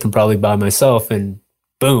that I can probably buy myself and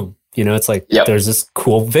boom, it's like, there's this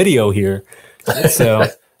cool video here. So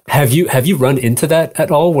have you run into that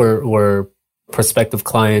at all where prospective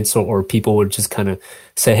clients or people would just kind of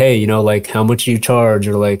say, hey, like how much do you charge?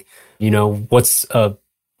 Or like, what's a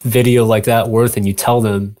video like that worth? And you tell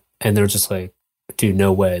them and they're just like, dude,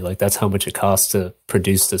 no way. Like that's how much it costs to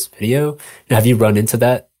produce this video. Have you run into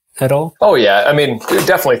that at all? Oh yeah. I mean,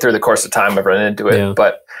 definitely through the course of time I've run into it,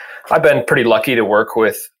 but I've been pretty lucky to work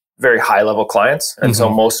with very high level clients. And so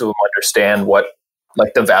most of them understand what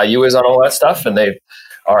like the value is on all that stuff. And they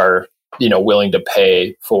are, willing to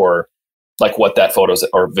pay for like what that photos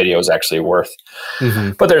or video is actually worth.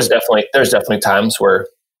 But there's definitely times where,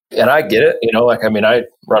 and I get it, like, I mean, I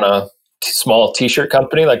run a small t-shirt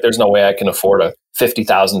company. Like there's no way I can afford a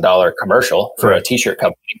 $50,000 commercial for a t-shirt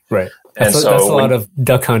company. Right. That's a lot of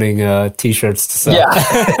duck hunting t-shirts to sell.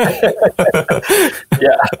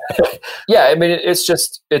 Yeah. Yeah. I mean,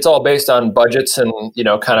 it's all based on budgets and,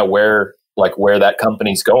 kind of where that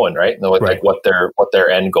company's going, right? And like what their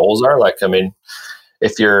end goals are. Like, I mean,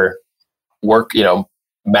 if you're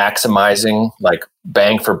maximizing like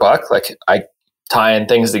bang for buck, like I tying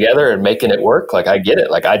things together and making it work. Like I get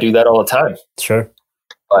it. Like I do that all the time. Sure.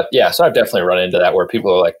 But yeah, so I've definitely run into that where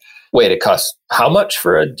people are like, wait, it costs how much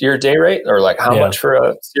for your day rate or like how much for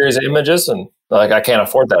a series of images? And like, I can't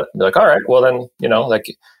afford that. And be like, all right, well then,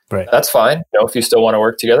 that's fine. If you still want to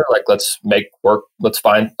work together, like let's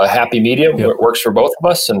find a happy medium where it works for both of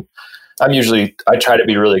us. And I try to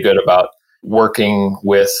be really good about working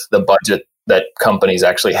with the budget that companies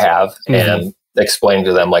actually have and explain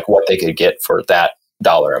to them like what they could get for that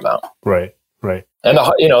dollar amount. Right. And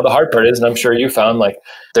the hard part is, and I'm sure you found, like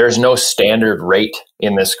there's no standard rate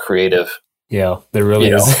in this creative. Yeah, there really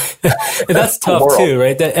is. And that's tough too,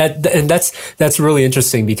 right? And that's really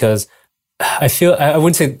interesting because I feel, I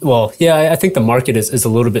wouldn't say, well, yeah, I think the market is a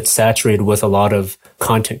little bit saturated with a lot of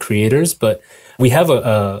content creators, but we have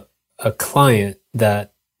a client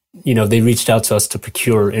that, they reached out to us to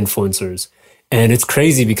procure influencers. And it's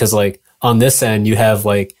crazy because like on this end, you have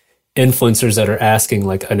like influencers that are asking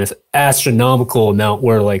like an astronomical amount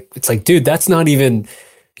where like, it's like, dude, that's not even,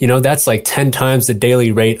 that's like 10 times the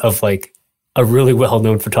daily rate of like a really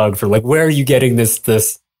well-known photographer. Like, where are you getting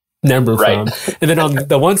this number from? And then on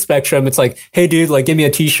the one spectrum, it's like, hey dude, like give me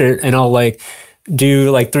a t-shirt and I'll like do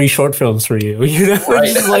like 3 short films for you.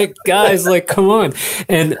 Just like, guys, like, come on.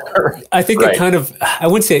 And I think it kind of, I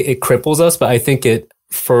wouldn't say it cripples us, but I think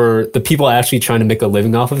for the people actually trying to make a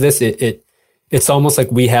living off of this, it's almost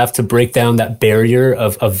like we have to break down that barrier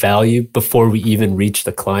of value before we even reach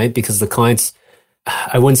the client, because the clients,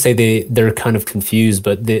 I wouldn't say they're kind of confused,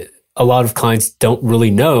 but a lot of clients don't really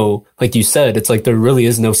know. Like you said, it's like there really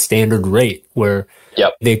is no standard rate where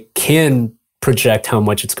they can project how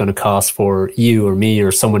much it's going to cost for you or me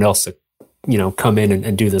or someone else to, come in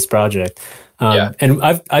and do this project. And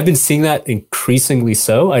I've been seeing that increasingly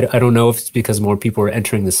so. I don't know if it's because more people are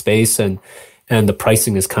entering the space and the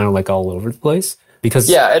pricing is kind of like all over the place.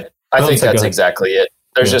 Because I think that's exactly it.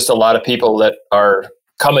 There's just a lot of people that are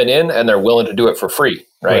coming in and they're willing to do it for free,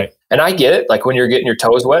 right? And I get it. Like when you're getting your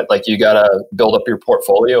toes wet, like you got to build up your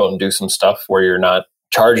portfolio and do some stuff where you're not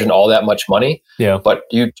charging all that much money. Yeah. But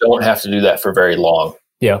you don't have to do that for very long.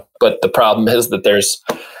 Yeah. But the problem is that there's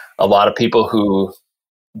a lot of people who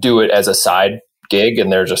do it as a side gig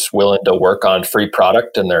and they're just willing to work on free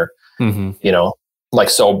product and they're, you know, like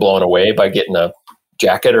so blown away by getting a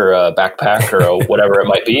jacket or a backpack or whatever it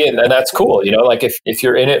might be. And that's cool. You know, like if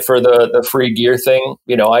you're in it for the free gear thing,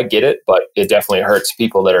 you know, I get it, but it definitely hurts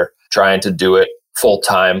people that are trying to do it full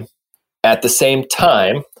time. At the same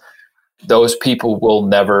time, those people will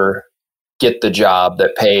never get the job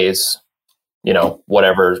that pays, you know,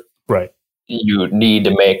 whatever you need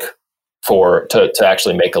to make to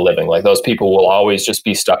actually make a living. Like those people will always just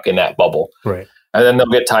be stuck in that bubble. Right. And then they'll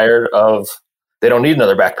get tired of, they don't need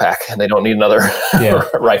another backpack and they don't need another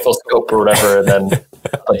rifle scope or whatever. And then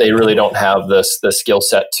but they really don't have the skill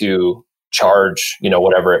set to charge, you know,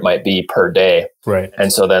 whatever it might be per day. Right.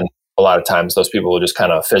 And so then a lot of times those people will just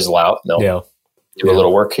kind of fizzle out and they'll do a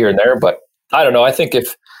little work here and there. But I don't know. I think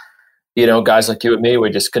if, you know, guys like you and me, we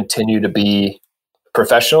just continue to be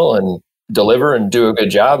professional and deliver and do a good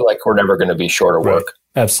job, like we're never going to be short of work.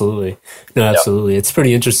 Absolutely. No, absolutely. It's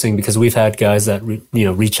pretty interesting because we've had guys that,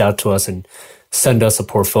 reach out to us and send us a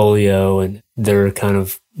portfolio and they're kind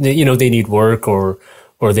of, you know, they need work or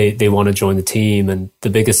they want to join the team. And the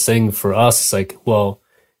biggest thing for us is like, well,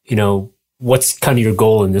 you know, what's kind of your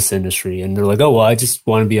goal in this industry? And they're like, oh, well, I just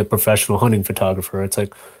want to be a professional hunting photographer. It's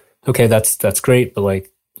like, okay, that's great. But like,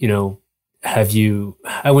 you know,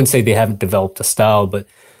 I wouldn't say they haven't developed a style, but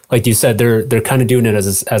like you said, they're kind of doing it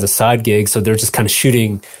as a side gig. So they're just kind of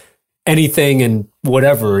shooting anything and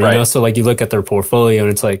whatever, you know? So like you look at their portfolio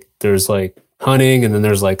and it's like, there's like hunting and then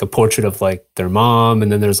there's like a portrait of like their mom.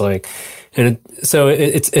 And then there's like, so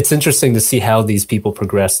it's interesting to see how these people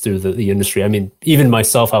progress through the industry. I mean, even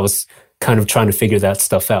myself, I was kind of trying to figure that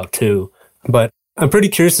stuff out too, but I'm pretty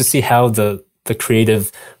curious to see how the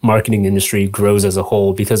creative marketing industry grows as a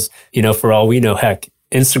whole, because, you know, for all we know, heck,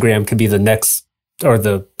 Instagram could be the next or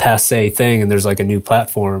the passe thing, and there's like a new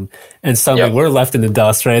platform, and suddenly we're left in the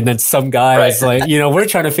dust, right? And then some guy is like, you know, we're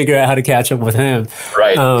trying to figure out how to catch up with him,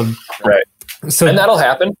 right? So, and that'll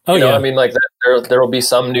happen. Oh, I mean, like there will be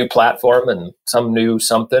some new platform and some new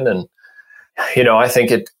something, and you know, I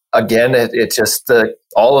think it just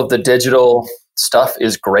all of the digital stuff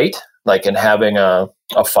is great. Like, and having a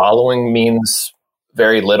following means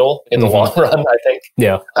very little in the long run, I think.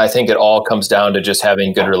 Yeah. I think it all comes down to just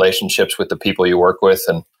having good relationships with the people you work with.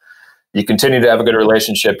 And you continue to have a good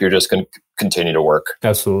relationship, you're just going to continue to work.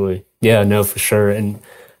 Absolutely. Yeah, no, for sure. And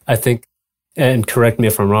I think, and correct me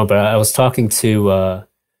if I'm wrong, but I was talking to an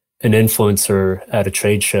influencer at a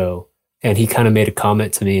trade show, and he kind of made a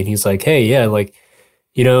comment to me, and he's like, hey, yeah, like,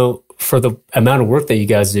 you know, for the amount of work that you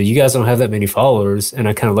guys do, you guys don't have that many followers. And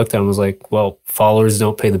I kind of looked at him and was like, well, followers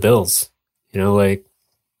don't pay the bills. You know, like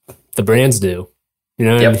the brands do, you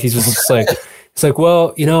know, and he's just like, it's like,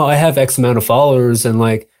 well, you know, I have X amount of followers and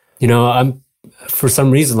like, you know, I'm for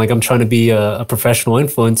some reason, like I'm trying to be a professional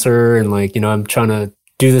influencer and like, you know, I'm trying to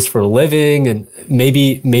do this for a living, and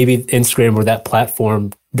maybe Instagram or that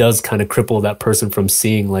platform does kind of cripple that person from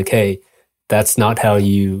seeing like, hey, that's not how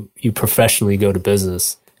you professionally go to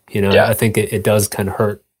business. You know, I think it does kind of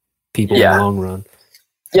hurt people in the long run.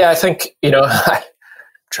 Yeah, I think, you know, I'm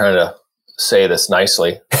trying to say this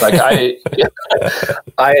nicely. Like I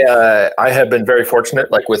have been very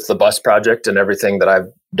fortunate, like with the bus project and everything that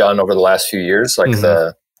I've done over the last few years. Like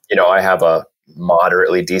you know, I have a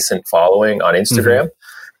moderately decent following on Instagram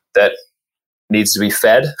that needs to be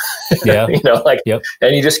fed. Yeah. You know, like,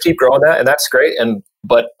 and you just keep growing that, and that's great.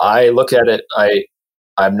 But I look at it,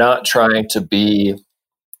 I'm not trying to be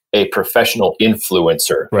a professional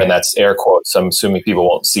influencer, and that's air quotes. I'm assuming people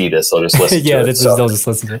won't see this; they'll just listen. to it. They'll just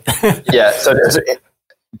listen to it. So there's a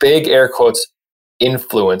big air quotes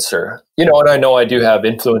influencer. You know, and I know I do have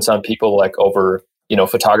influence on people, like over, you know,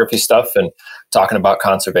 photography stuff and talking about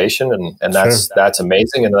conservation, and that's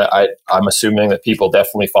amazing. And I'm assuming that people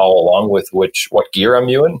definitely follow along with what gear I'm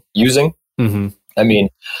using. I mean,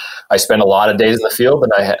 I spend a lot of days in the field,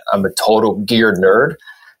 and I'm a total gear nerd.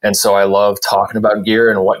 And so I love talking about gear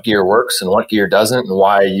and what gear works and what gear doesn't and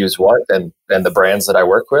why I use what and the brands that I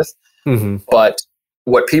work with. But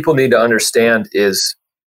what people need to understand is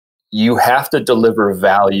you have to deliver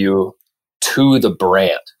value to the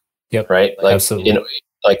brand. Right? Like, absolutely. You know,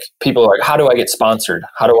 like people are like, how do I get sponsored?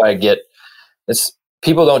 How do I get this?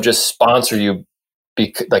 People don't just sponsor you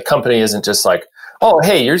because the company isn't just like, oh,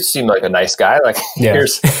 hey, you seem like a nice guy. Like,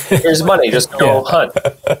 here's money. Just go hunt.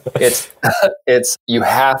 It's you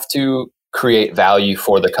have to create value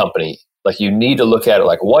for the company. Like, you need to look at it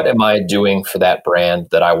like, what am I doing for that brand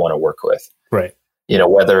that I want to work with? Right. You know,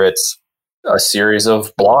 whether it's a series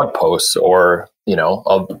of blog posts or, you know,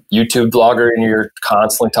 a YouTube blogger and you're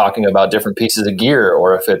constantly talking about different pieces of gear,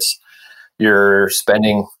 or if it's you're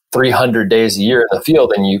spending 300 days a year in the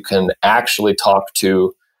field, and you can actually talk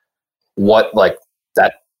to what like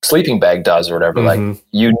that sleeping bag does or whatever. Like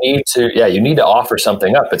you need to offer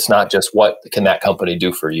something up. It's not just what can that company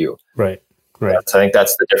do for you. Right. I think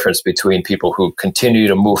that's the difference between people who continue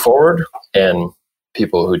to move forward and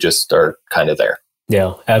people who just are kind of there.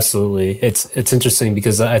 Yeah, absolutely. It's interesting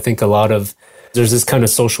because I think there's this kind of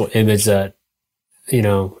social image that, you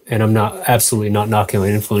know, and I'm absolutely not knocking on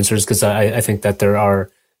influencers, because I think that there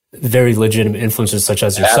are very legitimate influencers such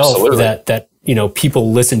as yourself that, you know,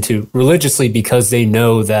 people listen to religiously because they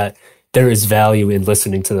know that there is value in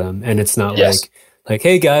listening to them. And it's not like,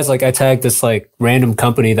 hey guys, like I tagged this like random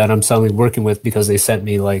company that I'm suddenly working with because they sent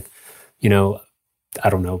me like, you know, I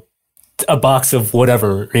don't know, a box of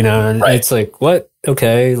whatever, you know, and it's like, what?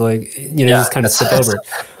 Okay. Like, you know, just kind of skip over it.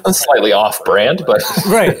 It's slightly off brand, but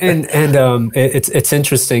right. And it's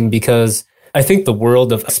interesting because I think the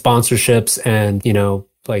world of sponsorships and, you know,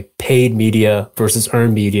 like paid media versus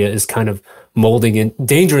earned media is kind of molding in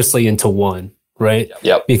dangerously into one, right?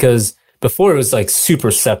 Yep. Because before it was like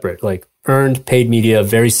super separate, like earned, paid media,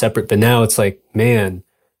 very separate. But now it's like, man,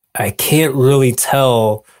 I can't really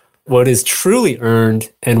tell what is truly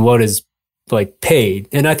earned and what is like paid.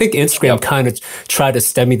 And I think Instagram kind of tried to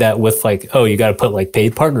stem me that with like, oh, you got to put like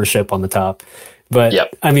paid partnership on the top.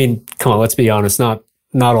 But I mean, come on, let's be honest, not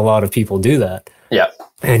a lot of people do that. Yeah.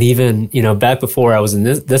 And even, you know, back before I was in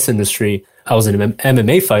this industry, I was an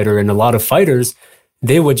MMA fighter, and a lot of fighters,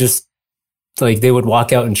 they would just like, they would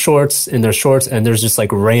walk out in their shorts, and there's just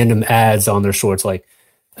like random ads on their shorts. Like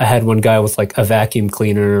I had one guy with like a vacuum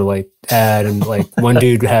cleaner, like ad, and like one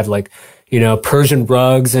dude had like, you know, Persian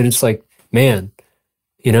rugs. And it's like, man,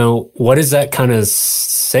 you know, what is that kind of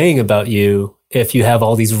saying about you if you have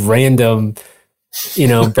all these random, you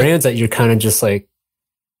know, brands that you're kind of just like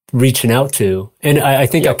reaching out to? And I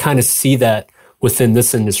think I kind of see that within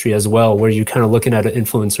this industry as well, where you're kind of looking at an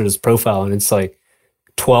influencer's profile and it's like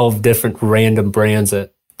 12 different random brands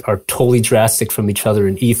that are totally drastic from each other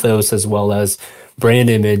in ethos as well as brand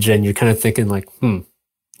image. And you're kind of thinking like, you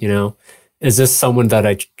know, is this someone that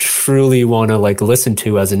I truly want to like listen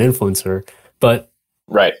to as an influencer? But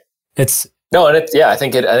it's no, and I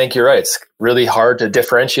think you're right. It's really hard to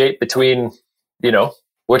differentiate between, you know,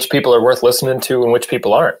 which people are worth listening to and which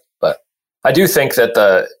people aren't. But I do think that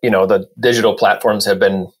the digital platforms have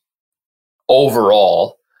been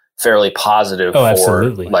overall fairly positive for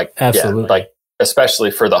like especially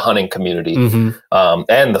for the hunting community, and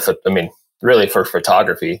really for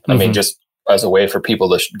photography. I mean, just as a way for people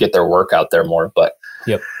to get their work out there more. But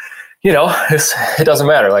you know, it doesn't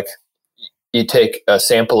matter. Like you take a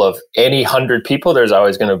sample of any 100 people, there's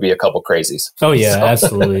always going to be a couple crazies. Oh yeah,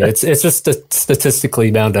 absolutely. It's just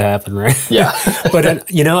statistically bound to happen, right? Yeah.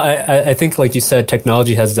 But you know, I think like you said,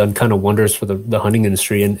 technology has done kind of wonders for the hunting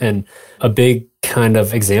industry, and a big kind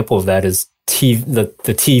of example of that is the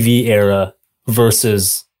TV era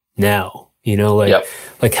versus now. You know,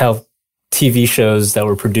 like how TV shows that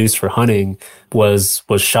were produced for hunting was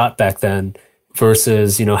shot back then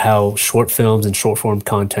versus, you know, how short films and short form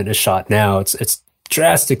content is shot now. It's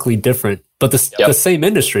drastically different, but the same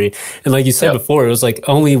industry. And like you said before, it was like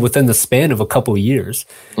only within the span of a couple of years.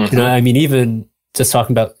 You know, I mean, even just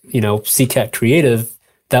talking about, you know, CCAT Creative,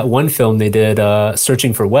 that one film they did,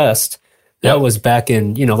 Searching for West, that was back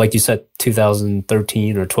in, you know, like you said,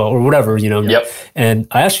 2013 or 12 or whatever, you know. And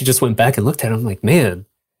I actually just went back and looked at it. I'm like, man,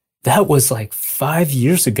 that was like 5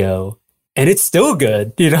 years ago. And it's still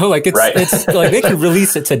good, you know, like it's like they could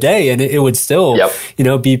release it today and it would still, you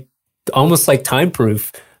know, be almost like time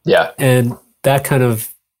proof. Yeah. And that kind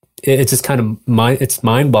of, it's just kind of it's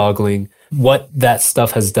mind boggling what that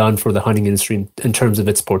stuff has done for the hunting industry in terms of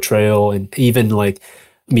its portrayal, and even like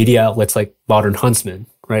media outlets like Modern Huntsman,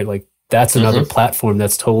 right? Like that's another platform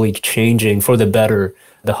that's totally changing for the better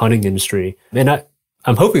the hunting industry. And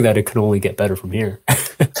I'm hoping that it can only get better from here.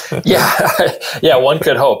 Yeah, one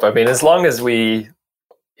could hope. I mean, as long as I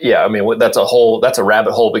mean, that's a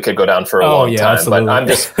rabbit hole we could go down for a long time. Absolutely.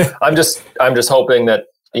 But I'm just hoping that,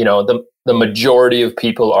 you know, the majority of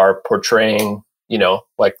people are portraying, you know,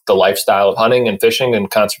 like the lifestyle of hunting and fishing and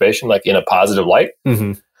conservation, like in a positive light.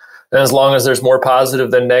 And as long as there's more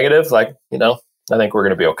positive than negative, like, you know, I think we're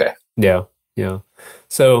going to be okay. Yeah.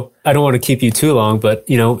 So I don't want to keep you too long, but,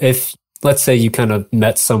 you know, if let's say you kind of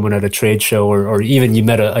met someone at a trade show, or even you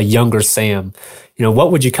met a younger Sam, you know,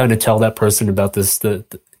 what would you kind of tell that person about the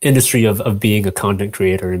industry of being a content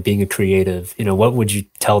creator and being a creative? You know, what would you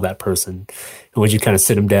tell that person? And would you kind of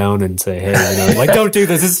sit him down and say, hey, you know, like, don't do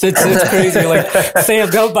this. It's crazy. Like,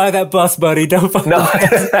 Sam, don't buy that bus, buddy. Don't buy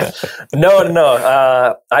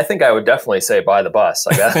No. I think I would definitely say buy the bus.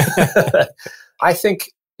 I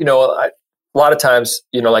think, a lot of times,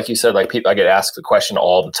 like you said, like people, I get asked the question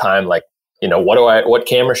all the time, like, what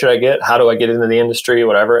camera should I get? How do I get into the industry?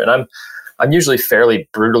 Whatever. And I'm usually fairly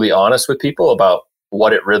brutally honest with people about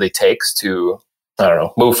what it really takes to, I don't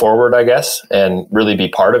know, move forward, I guess, and really be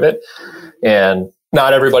part of it. And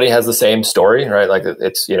not everybody has the same story, right? Like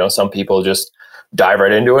it's, some people just dive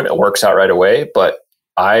right into it. It works out right away. But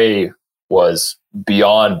I was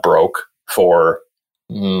beyond broke for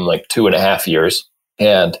like 2.5 years,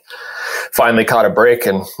 and finally caught a break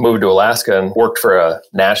and moved to Alaska and worked for a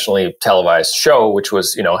nationally televised show, which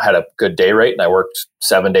was, had a good day rate. And I worked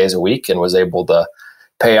 7 days a week and was able to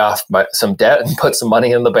pay off some debt and put some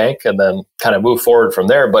money in the bank and then kind of move forward from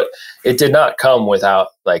there. But it did not come without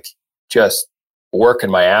like just working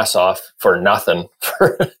my ass off for nothing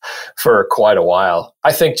for quite a while.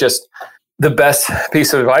 I think just the best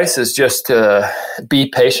piece of advice is just to be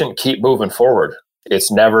patient, keep moving forward.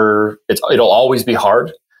 It'll always be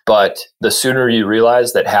hard, but the sooner you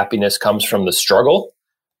realize that happiness comes from the struggle,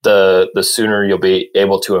 the sooner you'll be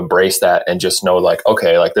able to embrace that and just know like,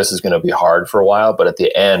 okay, like this is going to be hard for a while, but at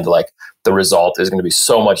the end, like the result is going to be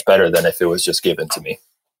so much better than if it was just given to me.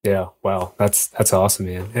 Yeah. Wow. That's awesome,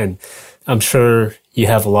 man. And I'm sure you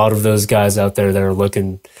have a lot of those guys out there that are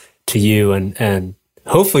looking to you and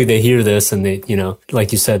hopefully they hear this and they,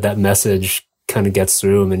 like you said, that message kind of gets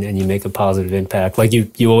through them and you make a positive impact like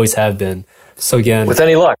you always have been. So again, with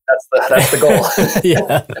any luck, that's the goal.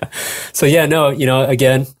 Yeah. So yeah, no,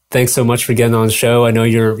 again, thanks so much for getting on the show. I know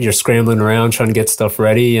you're scrambling around trying to get stuff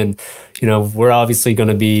ready, and we're obviously going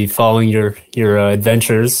to be following your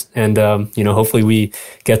adventures, and hopefully we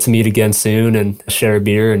get to meet again soon and share a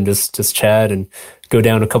beer and just chat and go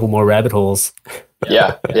down a couple more rabbit holes.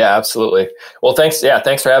 Yeah, absolutely. Well, thanks. Yeah,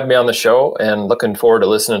 thanks for having me on the show, and looking forward to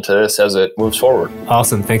listening to this as it moves forward.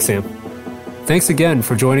 Awesome. Thanks, Sam. Thanks again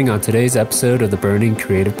for joining on today's episode of the Burning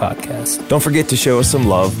Creative Podcast. Don't forget to show us some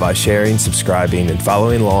love by sharing, subscribing, and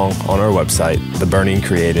following along on our website,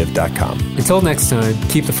 theburningcreative.com. Until next time,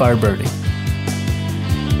 keep the fire burning.